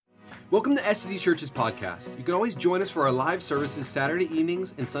Welcome to SD Church's podcast. You can always join us for our live services Saturday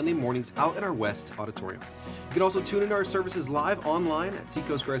evenings and Sunday mornings out in our West Auditorium. You can also tune into our services live online at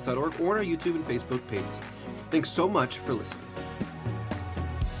seacoastchrist.org or on our YouTube and Facebook pages. Thanks so much for listening.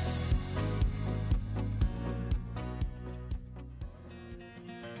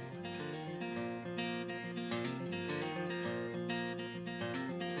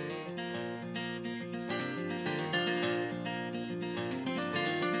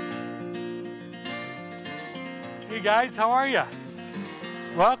 Hey guys, how are you?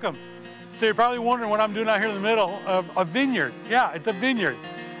 Welcome. So you're probably wondering what I'm doing out here in the middle of a vineyard. Yeah, it's a vineyard.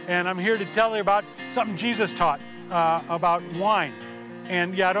 And I'm here to tell you about something Jesus taught about wine.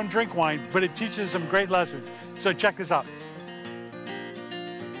 And yeah, I don't drink wine, but it teaches some great lessons. So check this out.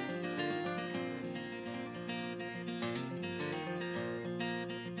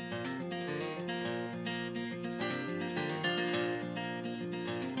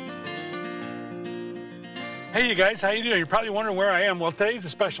 Hey you guys, how you doing? You're probably wondering where I am. Well, today's a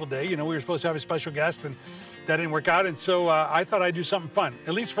special day. You know, we were supposed to have a special guest and that didn't work out. And so I thought I'd do something fun,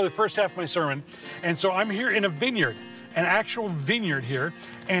 at least for the first half of my sermon. And so I'm here in a vineyard, an actual vineyard here,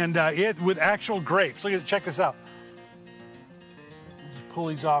 and it with actual grapes. Look at it, check this out. Just pull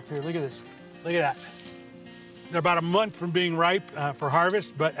these off here. Look at this. Look at that. They're about a month from being ripe for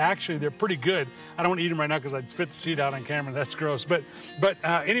harvest, but actually they're pretty good. I don't want to eat them right now because I'd spit the seed out on camera. That's gross. But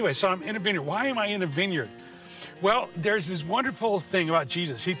anyway, so I'm in a vineyard. Why am I in a vineyard? Well, there's this wonderful thing about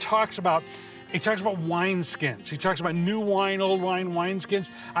Jesus. He talks about wineskins. He talks about new wine, old wine,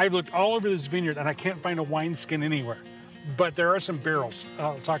 wineskins. I've looked all over this vineyard and I can't find a wineskin anywhere. But there are some barrels.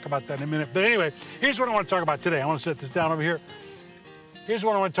 I'll talk about that in a minute. But anyway, here's what I want to talk about today. I want to set this down over here. Here's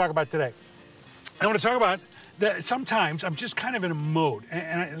what I want to talk about today. I want to talk about that sometimes I'm just kind of in a mode.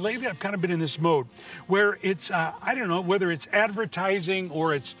 And lately I've kind of been in this mode where it's, I don't know, whether it's advertising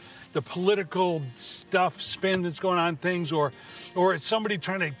or it's the political stuff, spin that's going on things, or it's somebody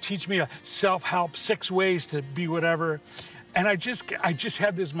trying to teach me a self-help 6 ways to be whatever. And I just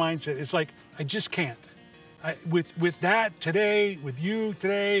have this mindset. It's like, I just can't. With that today, with you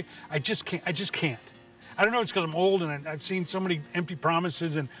today, I just can't. I don't know if it's because I'm old and I've seen so many empty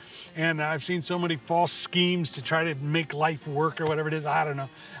promises and I've seen so many false schemes to try to make life work or whatever it is. I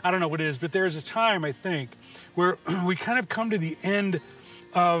don't know what it is, but there's a time, I think, where we kind of come to the end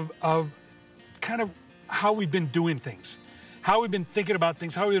of kind of how we've been doing things, how we've been thinking about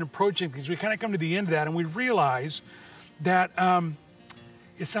things, how we've been approaching things. We kind of come to the end of that and we realize that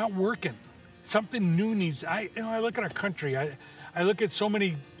it's not working. Something new needs. I look at our country. I look at so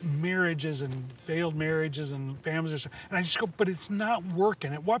many marriages and failed marriages and families, and I just go, but it's not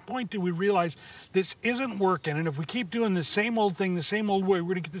working. At what point do we realize this isn't working? And if we keep doing the same old thing, the same old way,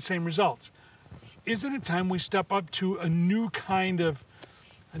 we're going to get the same results. Isn't it time we step up to a new kind of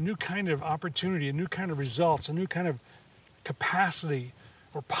opportunity, a new kind of results, a new kind of capacity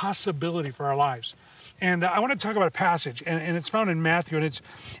or possibility for our lives? And I want to talk about a passage, and it's found in Matthew, and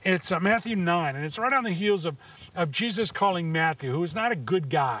it's Matthew 9, and it's right on the heels of Jesus calling Matthew, who was not a good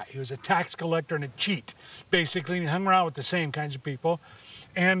guy. He was a tax collector and a cheat, basically, and he hung around with the same kinds of people.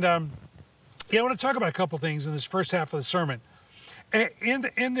 And I want to talk about a couple things in this first half of the sermon.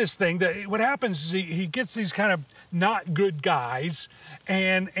 In this thing, what happens is he gets these kind of not good guys,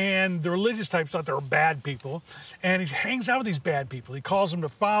 and the religious types thought they were bad people, and he hangs out with these bad people. He calls them to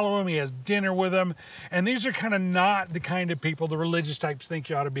follow him. He has dinner with them, and these are kind of not the kind of people the religious types think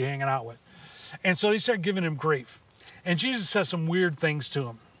you ought to be hanging out with. And so they start giving him grief, and Jesus says some weird things to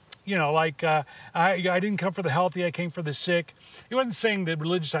him. You know, like, I didn't come for the healthy, I came for the sick. He wasn't saying that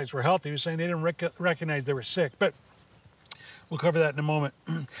religious types were healthy. He was saying they didn't recognize they were sick, but we'll cover that in a moment.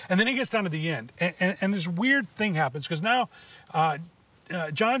 And then he gets down to the end. And this weird thing happens because now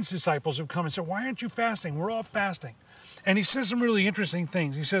John's disciples have come and said, why aren't you fasting? We're all fasting. And he says some really interesting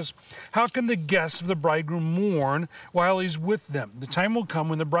things. He says, how can the guests of the bridegroom mourn while he's with them? The time will come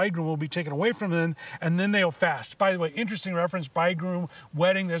when the bridegroom will be taken away from them, and then they'll fast. By the way, interesting reference, bridegroom,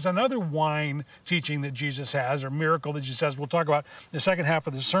 wedding. There's another wine teaching that Jesus has, or miracle that Jesus has. We'll talk about in the second half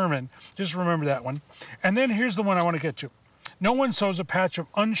of the sermon. Just remember that one. And then here's the one I want to get to. No one sews a patch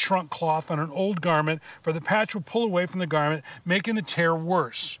of unshrunk cloth on an old garment, for the patch will pull away from the garment, making the tear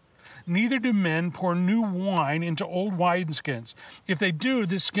worse. Neither do men pour new wine into old wineskins. If they do,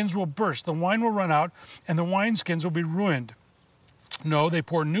 the skins will burst, the wine will run out, and the wineskins will be ruined. No, they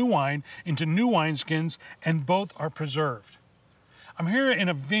pour new wine into new wineskins, and both are preserved. I'm here in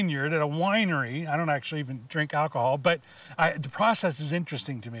a vineyard at a winery. I don't actually even drink alcohol, but the process is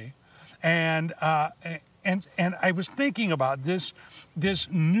interesting to me. And I was thinking about this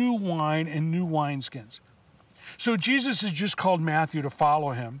new wine and new wineskins. So Jesus has just called Matthew to follow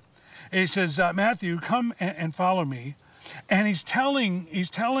him. And he says, Matthew, come and follow me. And he's telling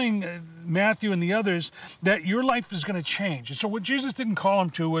Matthew and the others that your life is going to change. And so what Jesus didn't call him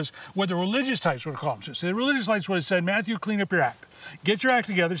to was what the religious types would have called him to. So the religious types would have said, Matthew, clean up your act. Get your act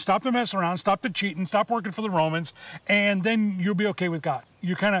together. Stop the mess around. Stop the cheating. Stop working for the Romans. And then you'll be okay with God.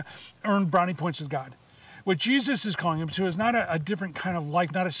 You kind of earn brownie points with God. What Jesus is calling him to is not a different kind of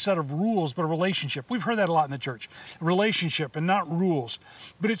life, not a set of rules, but a relationship. We've heard that a lot in the church. Relationship and not rules.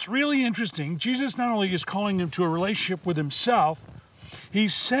 But it's really interesting. Jesus not only is calling him to a relationship with himself,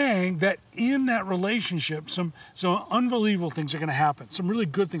 he's saying that in that relationship, some unbelievable things are going to happen. Some really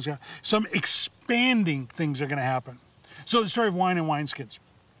good things are going to happen. Some expanding things are going to happen. So the story of wine and wineskins.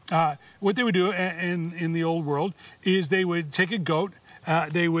 What they would do in the old world is they would take a goat,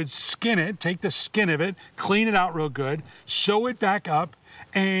 they would skin it, take the skin of it, clean it out real good, sew it back up,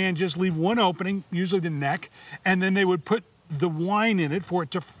 and just leave one opening, usually the neck, and then they would put the wine in it for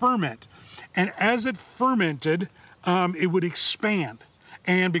it to ferment. And as it fermented, it would expand.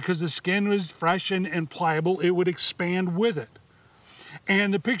 And because the skin was fresh and pliable, it would expand with it.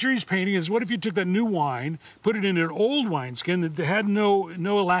 And the picture he's painting is, what if you took that new wine, put it in an old wineskin that had no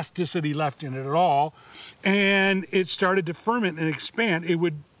elasticity left in it at all, and it started to ferment and expand? It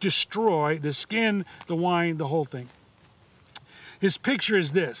would destroy the skin, the wine, the whole thing. His picture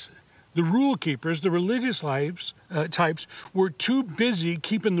is this. The rule keepers, the religious types, were too busy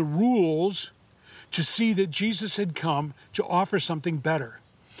keeping the rules to see that Jesus had come to offer something better.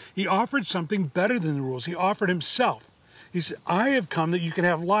 He offered something better than the rules. He offered himself. He said, I have come that you can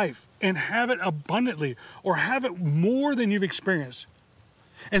have life and have it abundantly, or have it more than you've experienced.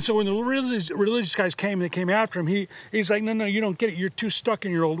 And so when the religious guys came and they came after him, he's like, no, you don't get it. You're too stuck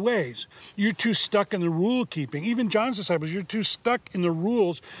in your old ways. You're too stuck in the rule keeping. Even John's disciples, you're too stuck in the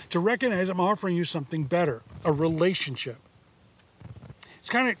rules to recognize I'm offering you something better, a relationship. It's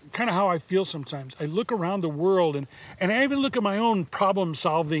kind of how I feel sometimes. I look around the world and I even look at my own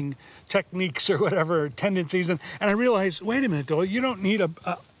problem-solving techniques or whatever, tendencies, and I realize, wait a minute, though, you don't need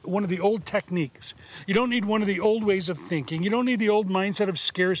one of the old techniques. You don't need one of the old ways of thinking. You don't need the old mindset of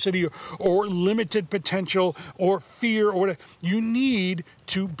scarcity or limited potential or fear or whatever. You need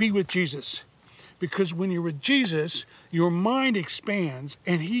to be with Jesus. Because when you're with Jesus, your mind expands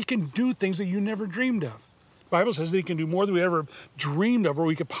and he can do things that you never dreamed of. The Bible says that he can do more than we ever dreamed of or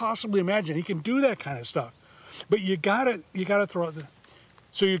we could possibly imagine. He can do that kind of stuff. But you gotta throw it.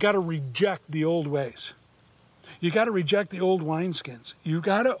 So you gotta reject the old ways. You gotta reject the old wineskins. You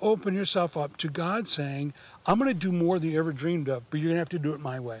gotta open yourself up to God saying, I'm gonna do more than you ever dreamed of, but you're gonna have to do it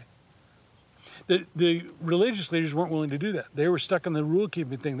my way. The religious leaders weren't willing to do that. They were stuck in the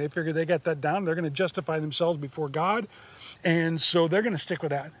rule-keeping thing. They figured they got that down. They're gonna justify themselves before God, and so they're gonna stick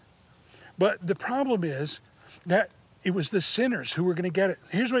with that. But the problem is that it was the sinners who were going to get it.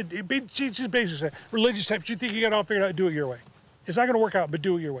 Here's what Jesus basically said. Religious types, you think you got it all figured out, do it your way. It's not going to work out, but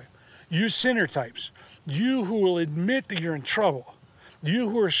do it your way. You sinner types, you who will admit that you're in trouble, you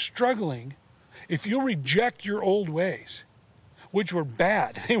who are struggling, if you'll reject your old ways, which were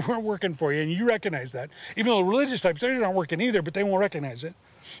bad, they weren't working for you, and you recognize that. Even though religious types, they're not working either, but they won't recognize it.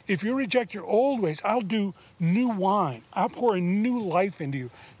 If you reject your old ways, I'll do new wine. I'll pour a new life into you,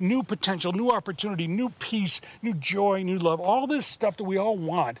 new potential, new opportunity, new peace, new joy, new love, all this stuff that we all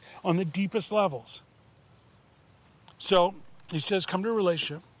want on the deepest levels. So he says, come to a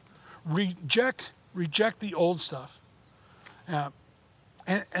relationship, reject the old stuff. And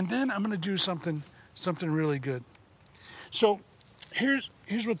then I'm going to do something really good. So here's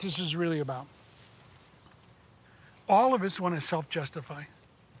what this is really about. All of us want to self-justify.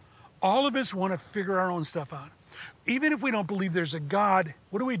 All of us want to figure our own stuff out. Even if we don't believe there's a God,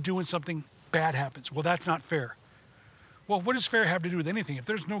 what do we do when something bad happens? Well, that's not fair. Well, what does fair have to do with anything? If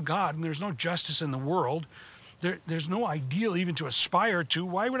there's no God and there's no justice in the world, there's no ideal even to aspire to,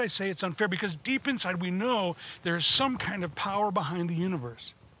 why would I say it's unfair? Because deep inside we know there's some kind of power behind the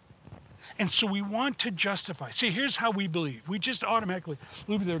universe. And so we want to justify. See, here's how we believe. We just automatically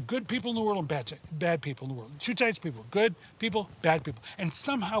believe there are good people in the world and bad people in the world. Two types of people, good people, bad people. And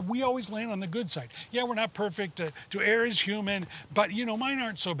somehow we always land on the good side. Yeah, we're not perfect. To err is human. But, mine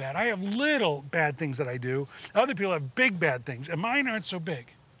aren't so bad. I have little bad things that I do. Other people have big bad things, and mine aren't so big.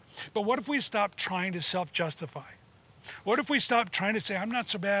 But what if we stop trying to self-justify? What if we stop trying to say, I'm not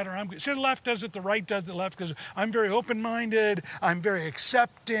so bad, or I'm good? See, the left does it, the right does it, the left goes, I'm very open-minded, I'm very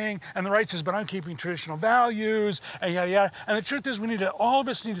accepting, and the right says, but I'm keeping traditional values, and yada, yada. And the truth is, all of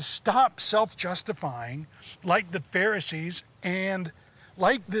us need to stop self-justifying like the Pharisees, and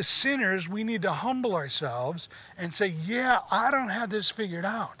like the sinners, we need to humble ourselves and say, yeah, I don't have this figured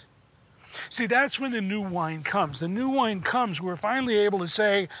out. See, that's when the new wine comes. The new wine comes, we're finally able to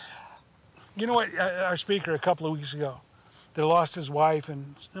say, You know what? Our speaker a couple of weeks ago that lost his wife,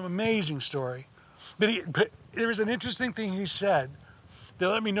 and it's an amazing story. But there was an interesting thing he said that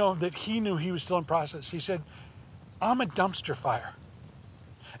let me know that he knew he was still in process. He said, I'm a dumpster fire.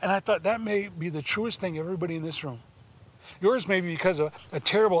 And I thought that may be the truest thing of everybody in this room. Yours may be because of a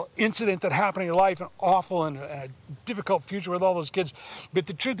terrible incident that happened in your life, an awful and a difficult future with all those kids. But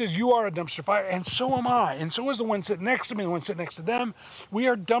the truth is you are a dumpster fire, and so am I. And so is the one sitting next to me, the one sitting next to them. We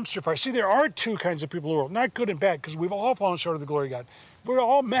are dumpster fires. See, there are two kinds of people in the world, not good and bad, because we've all fallen short of the glory of God. We're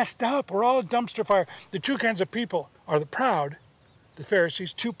all messed up. We're all a dumpster fire. The two kinds of people are the proud, the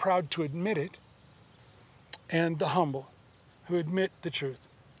Pharisees, too proud to admit it, and the humble, who admit the truth.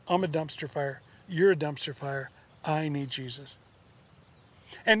 I'm a dumpster fire. You're a dumpster fire. I need Jesus.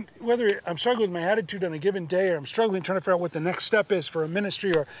 And whether I'm struggling with my attitude on a given day, or I'm struggling trying to figure out what the next step is for a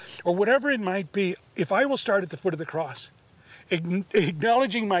ministry, or whatever it might be, if I will start at the foot of the cross,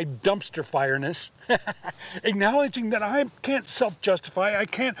 acknowledging my dumpster fireness, acknowledging that I can't self-justify, I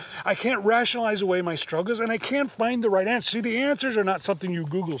can't rationalize away my struggles, and I can't find the right answer. See, the answers are not something you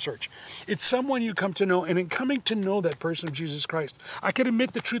Google search. It's someone you come to know, and in coming to know that person of Jesus Christ, I can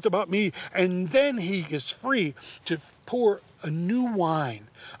admit the truth about me, and then he is free to pour a new wine,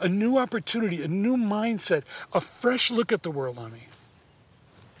 a new opportunity, a new mindset, a fresh look at the world on me.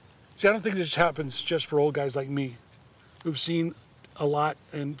 See, I don't think this happens just for old guys like me, who've seen a lot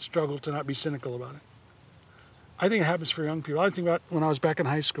and struggle to not be cynical about it. I think it happens for young people. I think about when I was back in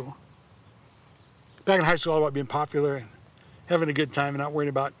high school. Back in high school, all about being popular and having a good time and not worrying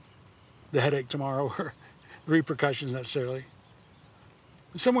about the headache tomorrow or the repercussions necessarily.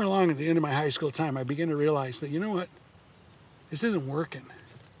 And somewhere along at the end of my high school time, I began to realize that, you know what? This isn't working.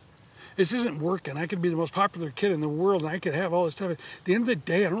 This isn't working. I could be the most popular kid in the world and I could have all this stuff. At the end of the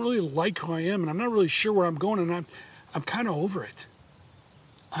day, I don't really like who I am and I'm not really sure where I'm going, and I'm kind of over it.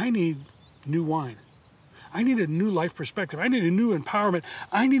 I need new wine. I need a new life perspective. I need a new empowerment.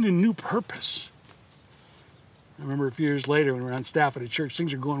 I need a new purpose. I remember a few years later when we were on staff at a church,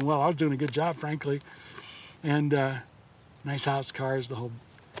 things are going well. I was doing a good job, frankly. And nice house, cars, the whole.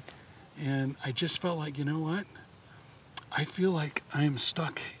 And I just felt like, you know what? I feel like I am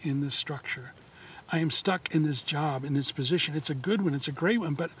stuck in this structure. I am stuck in this job, in this position. It's a good one. It's a great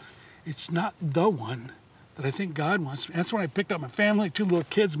one, but it's not the one that I think God wants. That's when I picked up my family, 2 little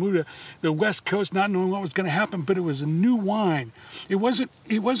kids, moved to the West Coast, not knowing what was going to happen, but it was a new wine. It wasn't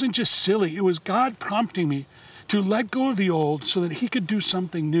just silly. It was God prompting me to let go of the old so that he could do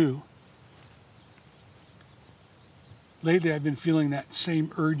something new. Lately, I've been feeling that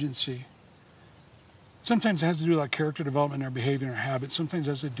same urgency. Sometimes it has to do with our character development, our behavior, our habits. Sometimes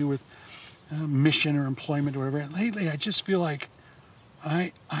it has to do with mission or employment or whatever. And lately, I just feel like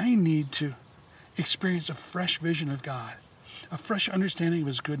I need to experience a fresh vision of God, a fresh understanding of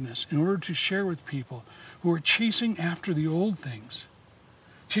his goodness in order to share with people who are chasing after the old things,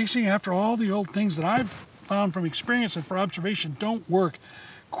 chasing after all the old things that I've found from experience and from observation don't work.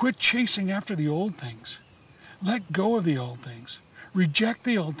 Quit chasing after the old things. Let go of the old things. Reject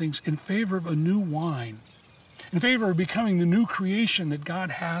the old things in favor of a new wine, in favor of becoming the new creation that God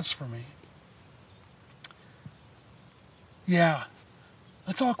has for me. Yeah,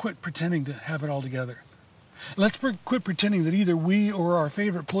 let's all quit pretending to have it all together. Let's quit pretending that either we or our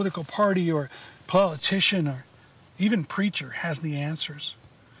favorite political party or politician or even preacher has the answers.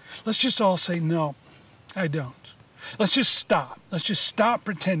 Let's just all say, no, I don't. Let's just stop. Let's just stop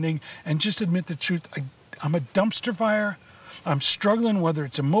pretending and just admit the truth. I'm a dumpster fire. I'm struggling, whether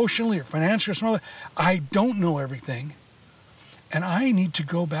it's emotionally or financially or some other. I don't know everything. And I need to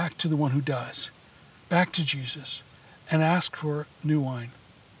go back to the one who does, back to Jesus, and ask for new wine.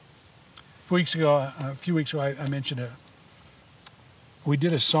 A few weeks ago, I mentioned we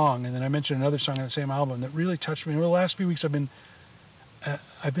did a song, and then I mentioned another song on the same album that really touched me. Over the last few weeks, I've been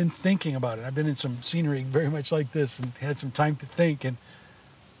thinking about it. I've been in some scenery very much like this and had some time to think. And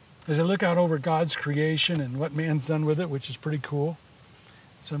as I look out over God's creation and what man's done with it, which is pretty cool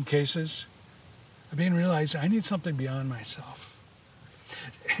in some cases, I began to realize I need something beyond myself.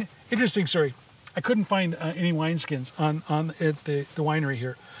 Interesting story. I couldn't find any wineskins at the winery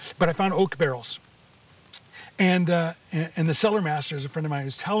here, but I found oak barrels. And the cellar master is a friend of mine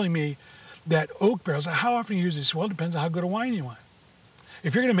who's telling me that oak barrels, how often you use this? Well, it depends on how good a wine you want.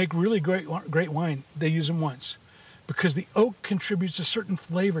 If you're going to make really great wine, they use them once, because the oak contributes a certain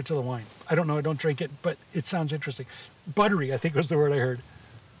flavor to the wine. I don't know, I don't drink it, but it sounds interesting. Buttery, I think was the word I heard.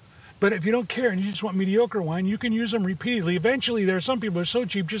 But if you don't care and you just want mediocre wine, you can use them repeatedly. Eventually, there are some people who are so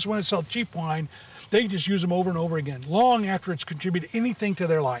cheap, just want to sell cheap wine, they just use them over and over again, long after it's contributed anything to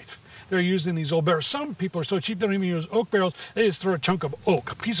their life. they're using these old barrels. Some people are so cheap they don't even use oak barrels. They just throw a chunk of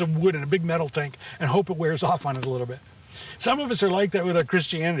oak, a piece of wood in a big metal tank and hope it wears off on us a little bit. Some of us are like that with our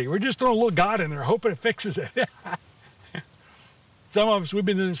Christianity. We're just throwing a little God in there, hoping it fixes it. Some of us, we've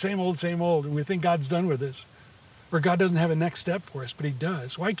been doing the same old, and we think God's done with this. Or God doesn't have a next step for us, but he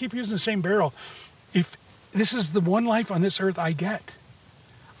does. Why keep using the same barrel? If this is the one life on this earth I get,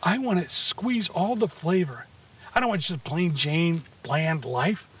 I want to squeeze all the flavor. I don't want just a plain Jane, bland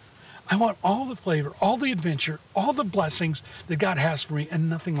life. I want all the flavor, all the adventure, all the blessings that God has for me, and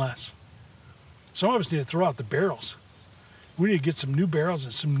nothing less. Some of us need to throw out the barrels. We need to get some new barrels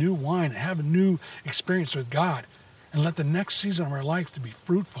and some new wine and have a new experience with God and let the next season of our life to be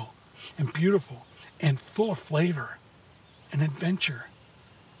fruitful and beautiful and full of flavor and adventure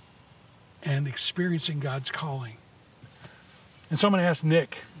and experiencing God's calling. And so I'm going to ask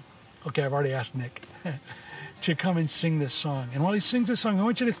Nick, okay, I've already asked Nick, to come and sing this song. And while he sings this song, I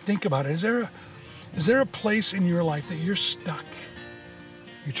want you to think about it. Is there a place in your life that you're stuck?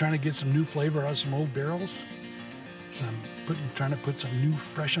 You're trying to get some new flavor out of some old barrels? Trying to put some new,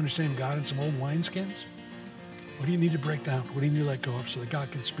 fresh understanding of God in some old wineskins? What do you need to break down? What do you need to let go of so that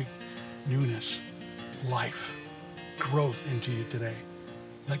God can speak newness, life, growth into you today?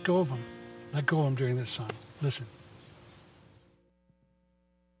 Let go of him. Let go of him during this song. Listen.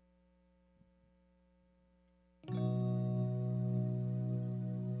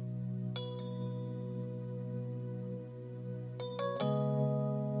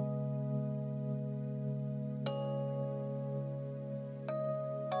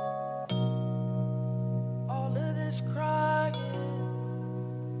 Crying,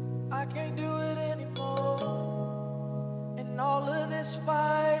 I can't do it anymore. And all of this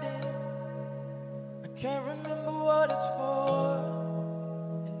fighting, I can't remember what it's for.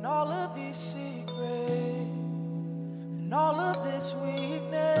 And all of these secrets, and all of this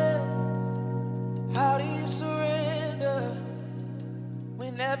weakness, how do you surrender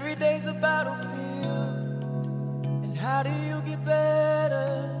when every day's a battlefield? And how do you get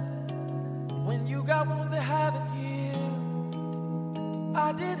better when you got wounds that haven't healed?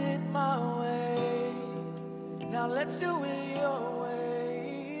 I did it my way, now let's do it your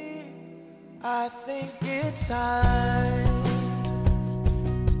way. I think it's time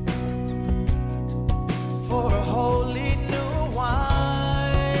for a wholly new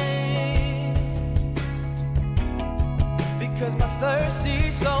wine, because my thirsty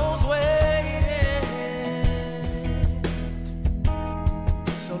soul's waiting.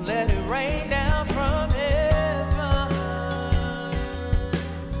 So let it rain down from heaven.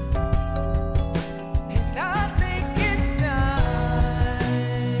 And I think it's time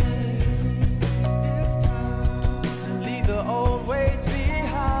to leave the old ways behind.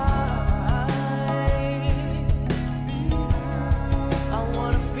 I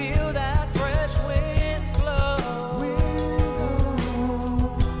want to feel that fresh wind blow.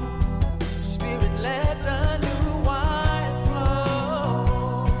 So Spirit, let the new wine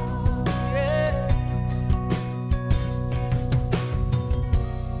flow. Yeah.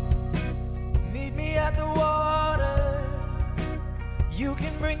 Meet me at the water. You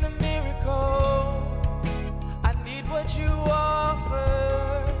can bring the miracles. I need what you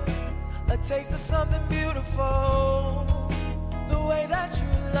offer. A taste of something beautiful. The way that you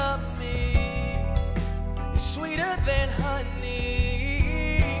love me is sweeter than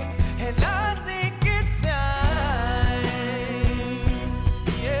honey. And I think it's time,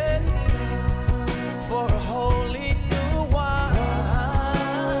 yes, for a wholly new wine.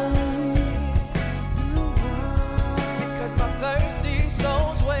 Because my thirsty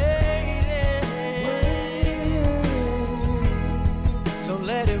soul's waiting. So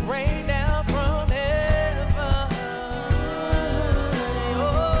let it rain down from heaven.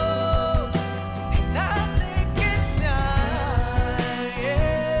 Oh, and I think it's time,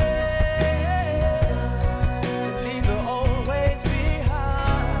 yeah, to leave the old ways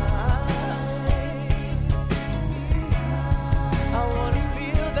behind. I want to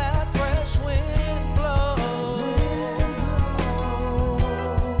feel that fresh wind blow.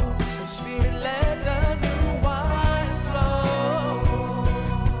 So Spirit, let the new wine flow.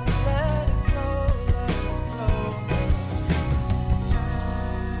 Let it flow, let it flow.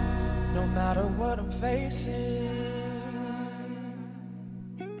 No matter what I'm facing,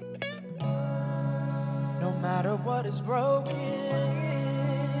 no matter what is broken,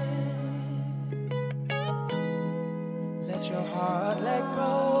 let your heart let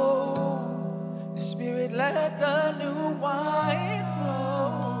go. The Spirit, let the new wine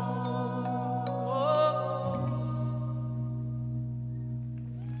flow.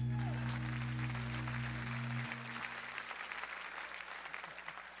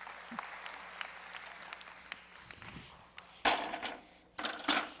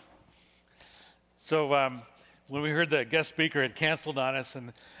 So when we heard the guest speaker had canceled on us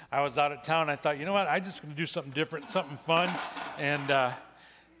and I was out of town, I thought, you know what, I'm just going to do something different, something fun.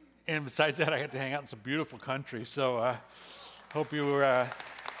 And besides that, I got to hang out in some beautiful country. So hope you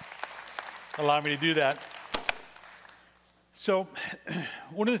allow me to do that. So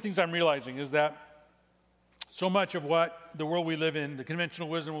one of the things I'm realizing is that so much of what the world we live in, the conventional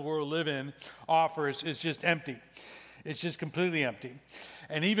wisdom of the world we live in, offers is just empty. It's just completely empty.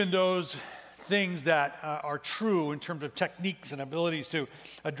 And even those things that are true in terms of techniques and abilities to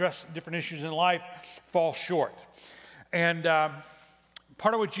address different issues in life fall short. And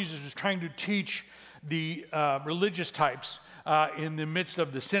part of what Jesus was trying to teach the religious types in the midst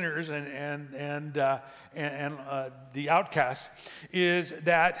of the sinners and the outcasts is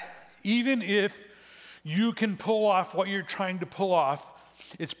that even if you can pull off what you're trying to pull off,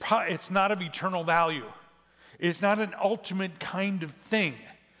 it's not of eternal value. It's not an ultimate kind of thing.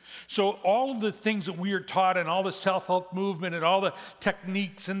 So all of the things that we are taught and all the self-help movement and all the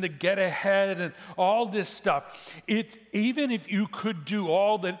techniques and the get ahead and all this stuff, even if you could do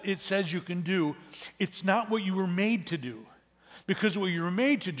all that it says you can do, it's not what you were made to do. Because what you were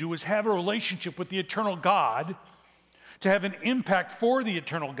made to do is have a relationship with the eternal God, to have an impact for the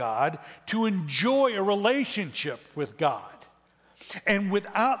eternal God, to enjoy a relationship with God. And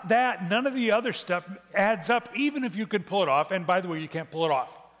without that, none of the other stuff adds up, even if you could pull it off. And by the way, you can't pull it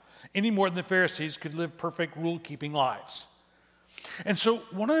off any more than the Pharisees could live perfect, rule-keeping lives. And so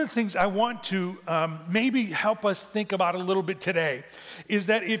one of the things I want to maybe help us think about a little bit today is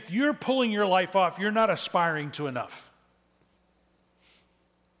that if you're pulling your life off, you're not aspiring to enough.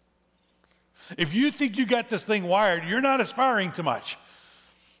 If you think you got this thing wired, you're not aspiring to much.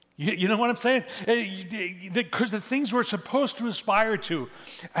 You know what I'm saying? Because the things we're supposed to aspire to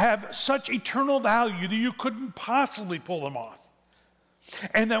have such eternal value that you couldn't possibly pull them off.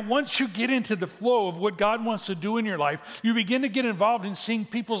 And that once you get into the flow of what God wants to do in your life, you begin to get involved in seeing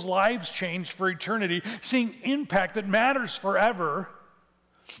people's lives change for eternity, seeing impact that matters forever.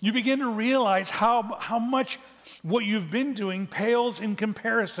 You begin to realize how much what you've been doing pales in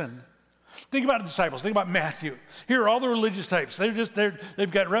comparison. Think about the disciples. Think about Matthew. Here are all the religious types.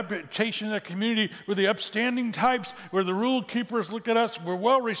 They've got reputation in their community. We're the upstanding types. We're the rule keepers. Look at us. We're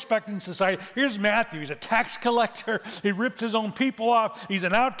well respected in society. Here's Matthew. He's a tax collector. He ripped his own people off. He's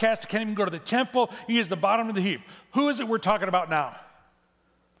an outcast. He can't even go to the temple. He is the bottom of the heap. Who is it we're talking about now?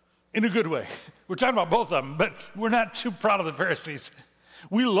 In a good way. We're talking about both of them, but we're not too proud of the Pharisees.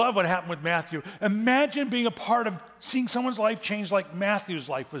 We love what happened with Matthew. Imagine being a part of seeing someone's life change like Matthew's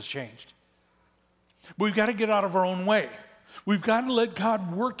life was changed. But we've got to get out of our own way. We've got to let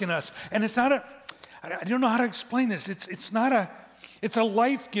God work in us. And it's not I don't know how to explain this. It's a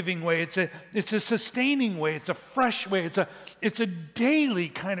life-giving way. It's a sustaining way. It's a fresh way. It's a daily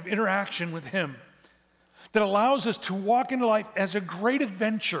kind of interaction with Him that allows us to walk into life as a great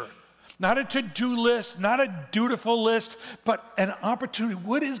adventure. Not a to-do list, not a dutiful list, but an opportunity.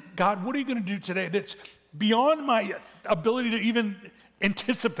 What is God, what are you going to do today that's beyond my ability to even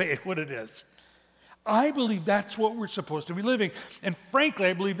anticipate what it is? I believe that's what we're supposed to be living. And frankly,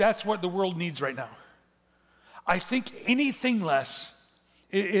 I believe that's what the world needs right now. I think anything less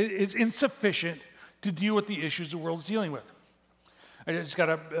is insufficient to deal with the issues the world is dealing with. I just got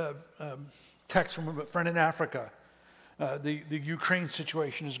a text from a friend in Africa. The Ukraine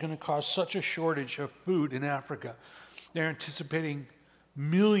situation is going to cause such a shortage of food in Africa. They're anticipating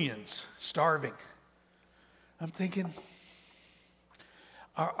millions starving. I'm thinking,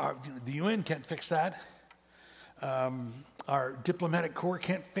 the UN can't fix that. Our diplomatic corps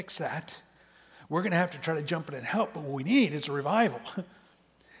can't fix that. We're going to have to try to jump in and help, but what we need is a revival. And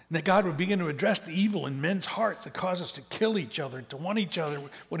that God would begin to address the evil in men's hearts that cause us to kill each other, to want each other,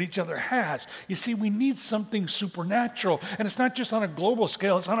 what each other has. You see, we need something supernatural. And it's not just on a global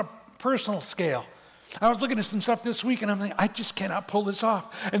scale, it's on a personal scale. I was looking at some stuff this week, and I'm like, I just cannot pull this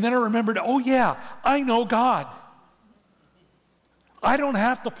off. And then I remembered, oh yeah, I know God. I don't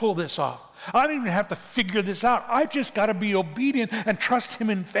have to pull this off. I don't even have to figure this out. I've just got to be obedient and trust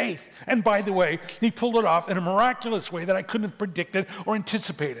Him in faith. And by the way, He pulled it off in a miraculous way that I couldn't have predicted or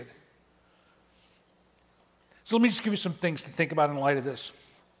anticipated. So let me just give you some things to think about in light of this.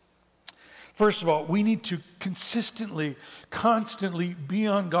 First of all, we need to consistently, constantly be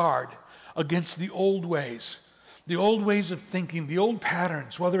on guard against the old ways of thinking, the old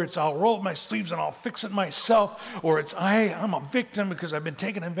patterns, whether it's I'll roll up my sleeves and I'll fix it myself, or it's I'm a victim because I've been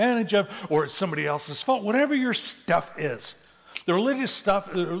taken advantage of, or it's somebody else's fault, whatever your stuff is. The religious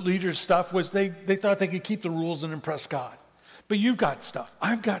stuff, the leaders' stuff was they thought they could keep the rules and impress God. But you've got stuff,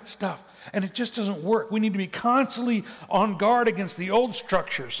 I've got stuff, and it just doesn't work. We need to be constantly on guard against the old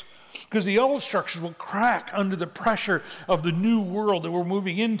structures Because the old structures will crack under the pressure of the new world that we're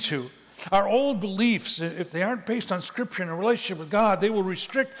moving into. Our old beliefs, if they aren't based on Scripture and a relationship with God, they will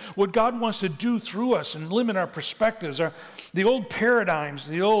restrict what God wants to do through us and limit our perspectives. The old paradigms,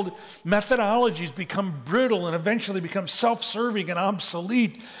 the old methodologies become brittle and eventually become self-serving and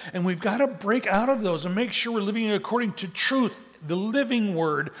obsolete. And we've got to break out of those and make sure we're living according to truth, the living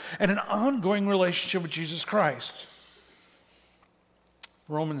Word, and an ongoing relationship with Jesus Christ.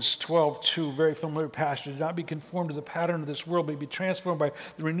 Romans 12:2, very familiar passage. Do not be conformed to the pattern of this world, but be transformed by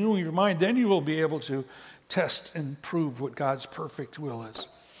the renewing of your mind. Then you will be able to test and prove what God's perfect will is.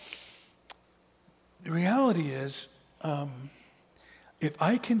 The reality is, if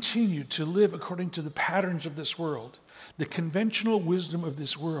I continue to live according to the patterns of this world, the conventional wisdom of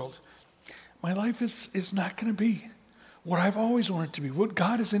this world, my life is not going to be what I've always wanted it to be, what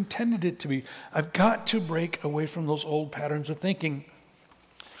God has intended it to be. I've got to break away from those old patterns of thinking.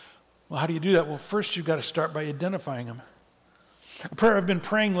 Well, how do you do that? Well, first you've got to start by identifying them. A prayer I've been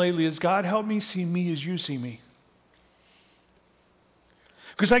praying lately is, God, help me see me as you see me.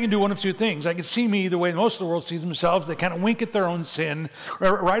 Because I can do one of two things. I can see me the way most of the world sees themselves. They kind of wink at their own sin,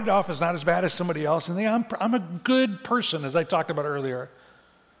 write it off as not as bad as somebody else, and I'm a good person, as I talked about earlier.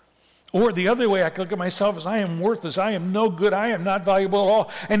 Or the other way I can look at myself is I am worthless, I am no good, I am not valuable at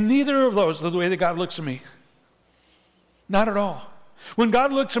all. And neither of those are the way that God looks at me. Not at all. When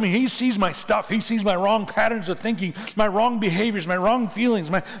God looks at me, he sees my stuff. He sees my wrong patterns of thinking, my wrong behaviors, my wrong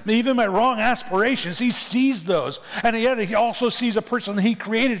feelings, even my wrong aspirations. He sees those. And yet he also sees a person that he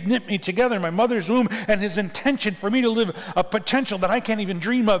created, knit me together in my mother's womb, and his intention for me to live a potential that I can't even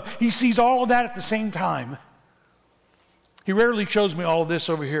dream of. He sees all of that at the same time. He rarely shows me all of this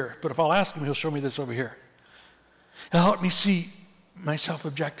over here, but if I'll ask him, he'll show me this over here. He'll help me see myself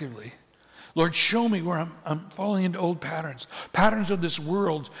objectively. Lord, show me where I'm falling into old patterns of this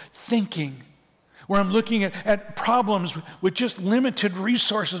world, thinking, where I'm looking at problems with just limited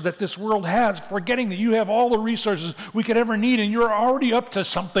resources that this world has, forgetting that you have all the resources we could ever need, and you're already up to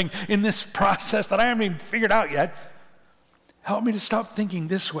something in this process that I haven't even figured out yet. Help me to stop thinking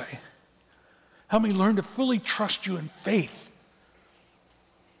this way. Help me learn to fully trust you in faith.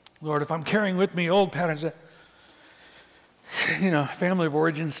 Lord, if I'm carrying with me old patterns, family of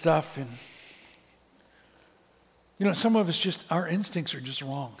origin stuff, and some of us our instincts are just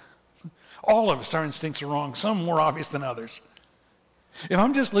wrong. All of us, our instincts are wrong, some more obvious than others. If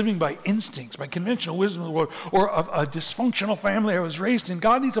I'm just living by instincts, by conventional wisdom of the world, or of a dysfunctional family I was raised in,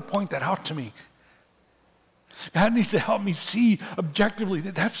 God needs to point that out to me. God needs to help me see objectively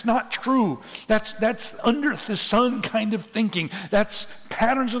that that's not true. That's under the sun kind of thinking. That's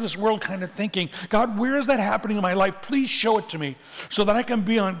patterns of this world kind of thinking. God, where is that happening in my life? Please show it to me so that I can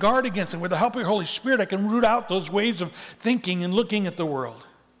be on guard against it. With the help of your Holy Spirit, I can root out those ways of thinking and looking at the world.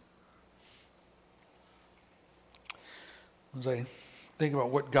 As I think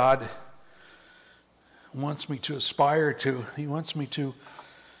about what God wants me to aspire to, he wants me to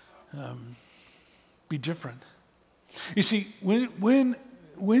be different. You see, when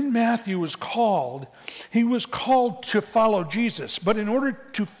Matthew was called, he was called to follow Jesus. But in order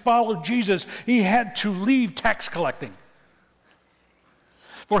to follow Jesus, he had to leave tax collecting.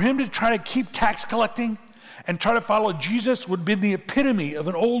 For him to try to keep tax collecting and try to follow Jesus would be the epitome of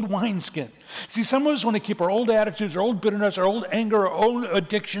an old wineskin. See, some of us want to keep our old attitudes, our old bitterness, our old anger, our old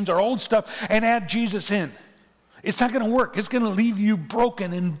addictions, our old stuff, and add Jesus in. It's not going to work. It's going to leave you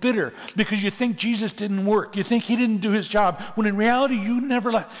broken and bitter because you think Jesus didn't work. You think he didn't do his job. When in reality, you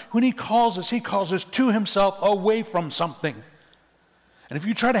never left. When he calls us to himself away from something. And if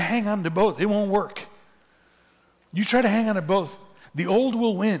you try to hang on to both, it won't work. You try to hang on to both, the old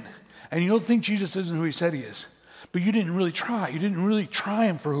will win. And you'll think Jesus isn't who he said he is. But you didn't really try. You didn't really try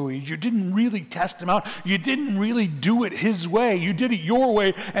him for who he is. You didn't really test him out. You didn't really do it his way. You did it your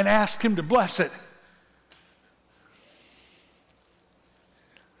way and asked him to bless it.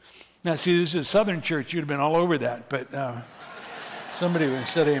 Now, see, this is a Southern church. You'd have been all over that, but somebody would have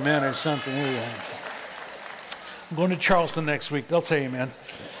said amen or something. I'm going to Charleston next week. They'll say amen.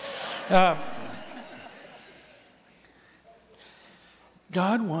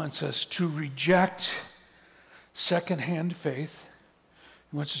 God wants us to reject secondhand faith.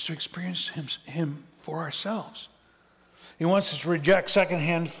 He wants us to experience him for ourselves. He wants us to reject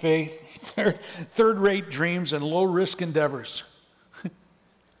secondhand faith, third-rate dreams, and low-risk endeavors.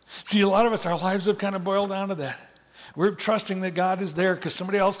 See, a lot of us, our lives have kind of boiled down to that. We're trusting that God is there because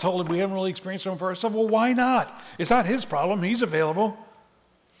somebody else told us we haven't really experienced him for ourselves. Well, why not? It's not his problem. He's available.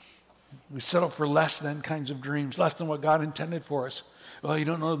 We settle for less than kinds of dreams, less than what God intended for us. Well, you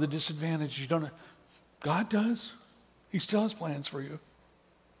don't know the disadvantage. You don't know. God does. He still has plans for you.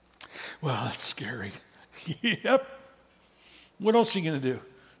 Well, that's scary. Yep. What else are you going to do?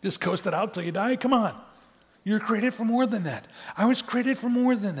 Just coast it out till you die? Come on. You're created for more than that. I was created for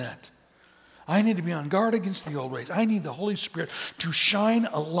more than that. I need to be on guard against the old ways. I need the Holy Spirit to shine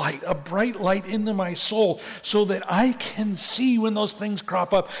a light, a bright light into my soul so that I can see when those things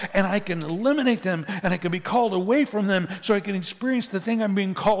crop up and I can eliminate them and I can be called away from them so I can experience the thing I'm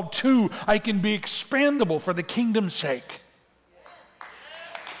being called to. I can be expandable for the kingdom's sake.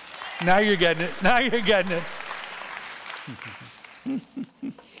 Now you're getting it. Now you're getting it.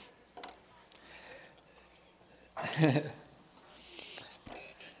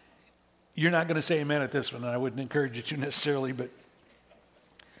 You're not going to say amen at this one, and I wouldn't encourage you to necessarily, but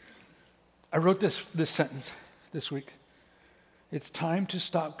I wrote this sentence this week. It's time to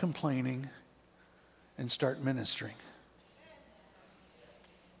stop complaining and start ministering.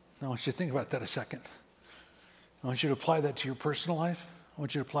 Now, I want you to think about that a second. I want you to apply that to your personal life. I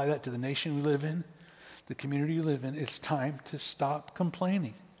want you to apply that to the nation we live in, the community you live in. It's time to stop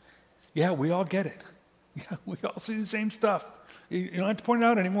complaining. Yeah, we all get it. Yeah, we all see the same stuff. You don't have to point it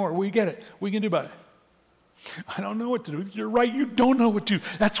out anymore. We get it. What can you do about it? I don't know what to do. You're right. You don't know what to do.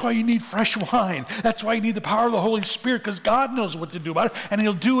 That's why you need fresh wine. That's why you need the power of the Holy Spirit, because God knows what to do about it, and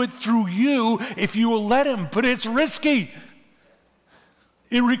He'll do it through you if you will let Him. But it's risky.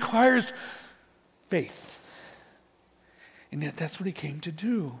 It requires faith. And yet that's what He came to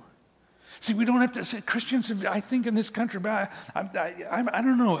do. See, we don't have to say Christians, I think, in this country, I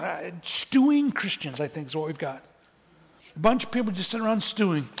don't know, stewing Christians, I think, is what we've got. A bunch of people just sit around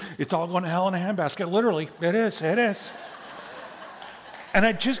stewing. It's all going to hell in a handbasket. Literally, it is. It is. And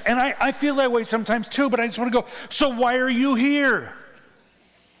I feel that way sometimes too, but I just want to go, so why are you here?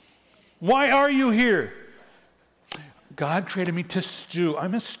 Why are you here? God created me to stew.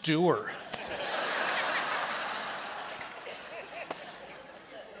 I'm a stewer.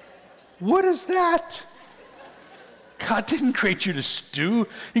 What is that? God didn't create you to stew.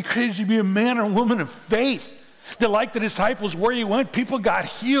 He created you to be a man or woman of faith. That like the disciples, where you went, people got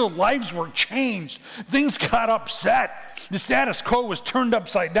healed, lives were changed, things got upset. The status quo was turned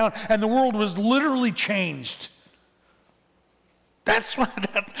upside down, and the world was literally changed. That's what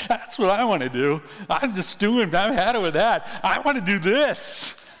I want to do. I'm just stewing. I've had it with that. I want to do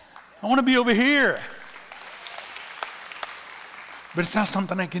this. I want to be over here. But it's not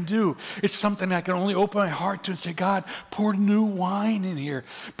something I can do. It's something I can only open my heart to and say, God, pour new wine in here.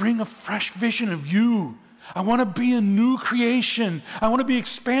 Bring a fresh vision of you. I want to be a new creation. I want to be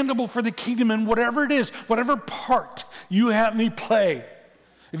expandable for the kingdom, and whatever it is, whatever part you have me play.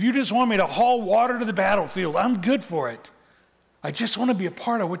 If you just want me to haul water to the battlefield, I'm good for it. I just want to be a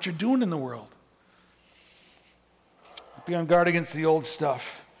part of what you're doing in the world. Be on guard against the old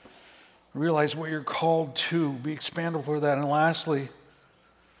stuff. Realize what you're called to. Be expandable for that. And lastly,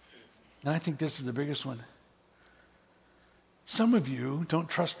 and I think this is the biggest one, some of you don't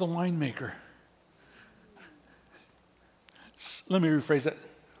trust the winemaker. Let me rephrase that.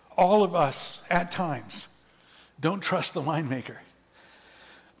 All of us, at times, don't trust the winemaker.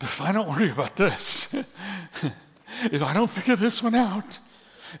 But if I don't worry about this, if I don't figure this one out,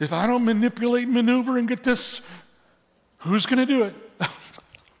 if I don't manipulate, maneuver, and get this, who's going to do it?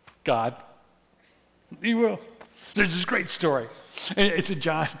 God. He will. There's this great story. It's in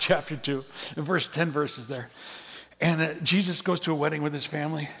John chapter 2, verse 10 verses there. And Jesus goes to a wedding with his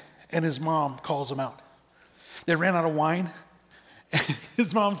family, and his mom calls him out. They ran out of wine.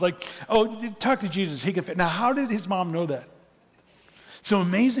 His mom's like, oh, talk to Jesus. He can fit. Now, how did his mom know that? So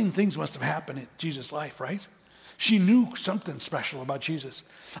amazing things must have happened in Jesus' life, right? She knew something special about Jesus.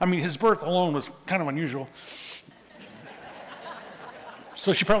 I mean, his birth alone was kind of unusual.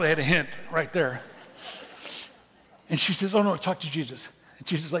 So she probably had a hint right there. And she says, oh, no, talk to Jesus. And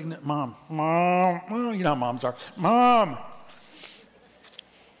Jesus is like, Mom, well, you know how moms are. Mom.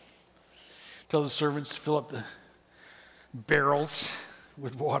 Tell the servants to fill up the barrels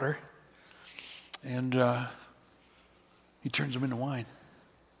with water. And he turns them into wine.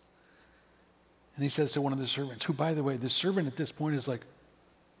 And he says to one of the servants, who, by the way, the servant at this point is like,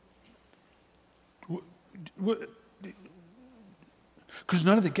 because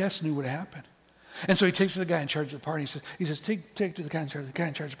none of the guests knew what happened. And so he takes to the guy in charge of the party. He says, take to the guy in charge. The guy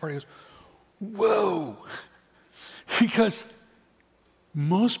in charge of the party goes, whoa. Because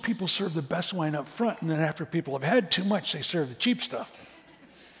most people serve the best wine up front, and then after people have had too much, they serve the cheap stuff.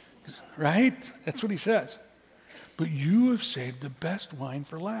 Right? That's what he says. But you have saved the best wine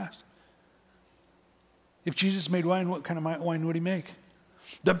for last. If Jesus made wine, what kind of wine would he make?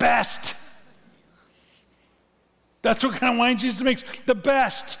 The best. That's what kind of wine Jesus makes. The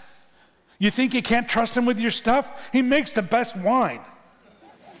best. You think you can't trust him with your stuff? He makes the best wine.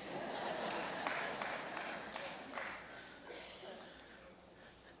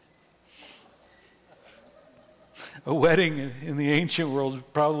 A wedding in the ancient world is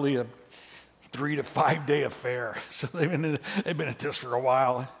probably a 3 to 5 day affair. So they've been at this for a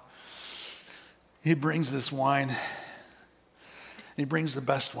while. He brings this wine. He brings the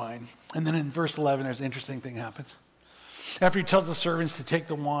best wine. And then in verse 11, there's an interesting thing happens. After he tells the servants to take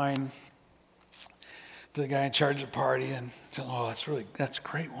the wine to the guy in charge of the party and says, oh, that's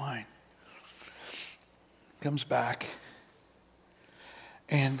great wine. Comes back.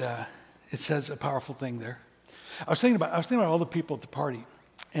 And it says a powerful thing there. I was thinking about all the people at the party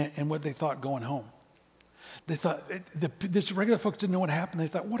and what they thought going home. They thought, the regular folks didn't know what happened. They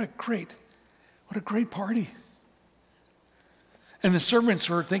thought, what a great party. And the servants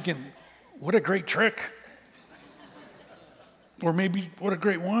were thinking, what a great trick. Or maybe, what a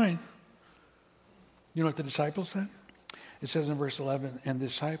great wine. You know what the disciples said? It says in verse 11, and the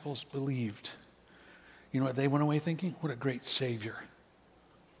disciples believed. You know what they went away thinking? What a great Savior.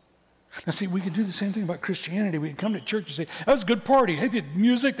 Now see, we can do the same thing about Christianity. We can come to church and say, that was a good party. Hey, the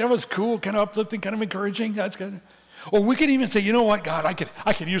music, that was cool, kind of uplifting, kind of encouraging. That's good. Or we can even say, you know what, God, I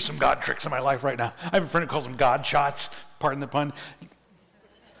could use some God tricks in my life right now. I have a friend who calls them God shots, pardon the pun.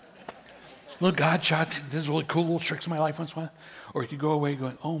 Little God shots, this is really cool little tricks in my life once in a while. Or you could go away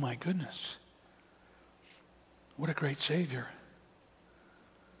going, oh my goodness, what a great Savior.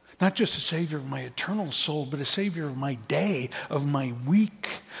 Not just a Savior of my eternal soul, but a Savior of my day, of my week,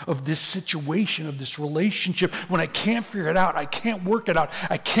 of this situation, of this relationship. When I can't figure it out, I can't work it out,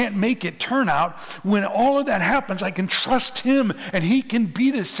 I can't make it turn out. When all of that happens, I can trust Him and He can be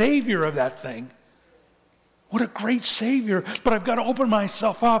the Savior of that thing. What a great Savior. But I've got to open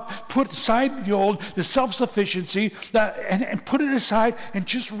myself up, put aside the self-sufficiency, and put it aside and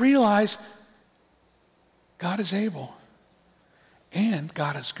just realize God is able. And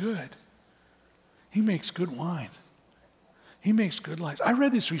God is good. He makes good wine. He makes good lives. I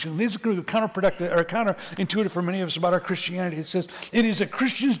read this recently. This is counterproductive or counterintuitive for many of us about our Christianity. It says, it is a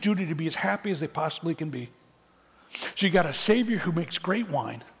Christian's duty to be as happy as they possibly can be. So you got a Savior who makes great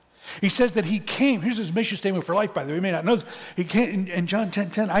wine. He says that He came. Here's His mission statement for life, by the way. You may not know this. He came in John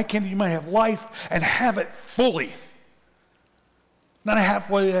 10:10, I came that you might have life and have it fully. Not a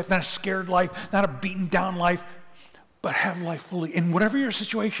halfway life, not a scared life, not a beaten down life, but have life fully. In whatever your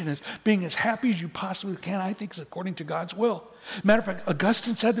situation is, being as happy as you possibly can, I think is according to God's will. Matter of fact,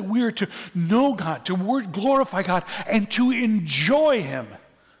 Augustine said that we are to know God, to glorify God, and to enjoy Him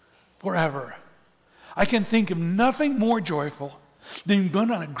forever. I can think of nothing more joyful than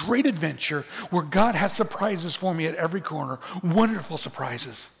going on a great adventure where God has surprises for me at every corner, wonderful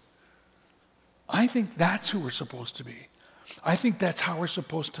surprises. I think that's who we're supposed to be. I think that's how we're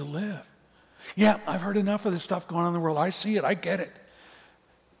supposed to live. Yeah, I've heard enough of this stuff going on in the world. I see it. I get it.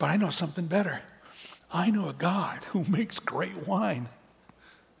 But I know something better. I know a God who makes great wine.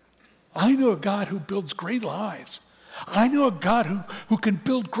 I know a God who builds great lives. I know a God who can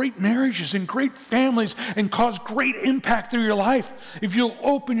build great marriages and great families and cause great impact through your life. If you'll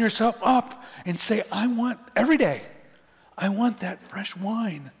open yourself up and say, I want, every day, I want that fresh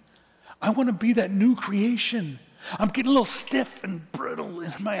wine. I want to be that new creation. I'm getting a little stiff and brittle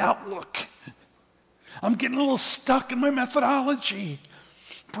in my outlook. I'm getting a little stuck in my methodology.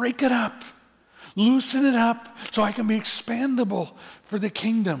 Break it up. Loosen it up so I can be expandable for the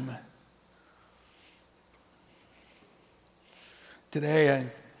kingdom. Today,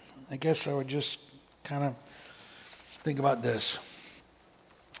 I guess I would just kind of think about this.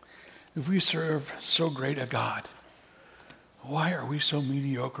 If we serve so great a God, why are we so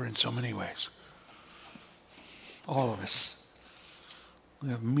mediocre in so many ways? All of us. We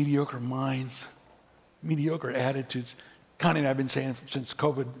have mediocre minds, mediocre attitudes. Connie and I have been saying since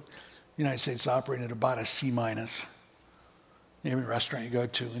COVID, the United States is operating at about a C-. Every restaurant you go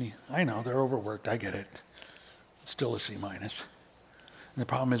to, I know, they're overworked, I get it. It's still a C-. And the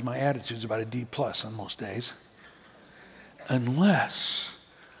problem is my attitude's about a D+ on most days. Unless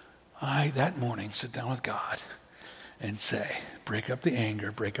I, that morning, sit down with God and say, break up the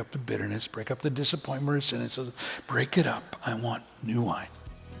anger, break up the bitterness, break up the disappointment or sin, and says, break it up. I want new wine.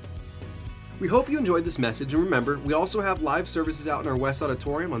 We hope you enjoyed this message, and remember, we also have live services out in our West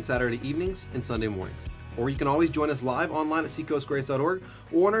Auditorium on Saturday evenings and Sunday mornings. Or you can always join us live online at seacoastgrace.org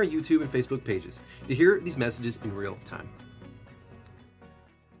or on our YouTube and Facebook pages to hear these messages in real time.